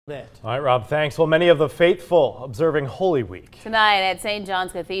All right, Rob, thanks. Well, many of the faithful observing Holy Week. Tonight at St.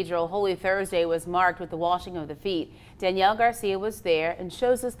 John's Cathedral, Holy Thursday was marked with the washing of the feet. Danielle Garcia was there and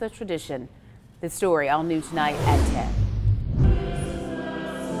shows us the tradition. The story, all new tonight at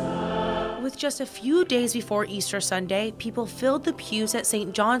 10. With just a few days before Easter Sunday, people filled the pews at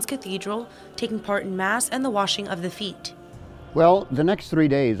St. John's Cathedral, taking part in Mass and the washing of the feet. Well, the next 3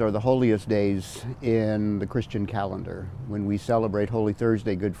 days are the holiest days in the Christian calendar, when we celebrate Holy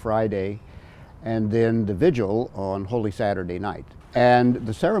Thursday, Good Friday, and then the vigil on Holy Saturday night. And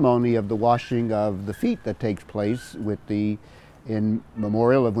the ceremony of the washing of the feet that takes place in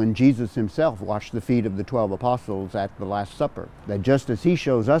memorial of when Jesus himself washed the feet of the 12 apostles at the Last Supper. That just as he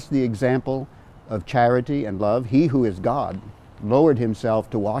shows us the example of charity and love, he who is God lowered himself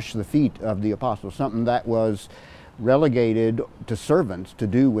to wash the feet of the apostles, something that was relegated to servants to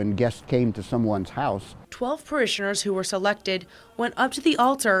do when guests came to someone's house. 12 parishioners who were selected went up to the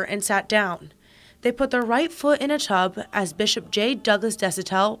altar and sat down. They put their right foot in a tub as Bishop J. Douglas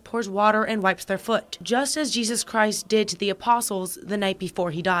Desitel pours water and wipes their foot, just as Jesus Christ did to the apostles the night before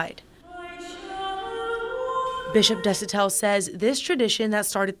he died. Bishop Desitel says this tradition that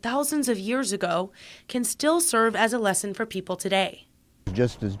started thousands of years ago can still serve as a lesson for people today.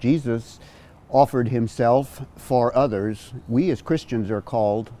 Just as Jesus offered himself for others, we as Christians are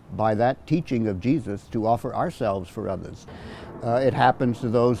called by that teaching of Jesus to offer ourselves for others. It happens to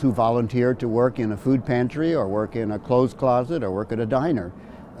those who volunteer to work in a food pantry or work in a clothes closet or work at a diner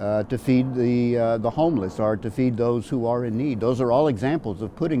to feed the homeless or to feed those who are in need. Those are all examples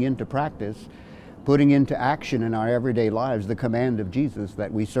of putting into practice, putting into action in our everyday lives the command of Jesus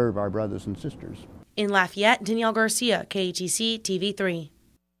that we serve our brothers and sisters. In Lafayette, Danielle Garcia, KATC TV3.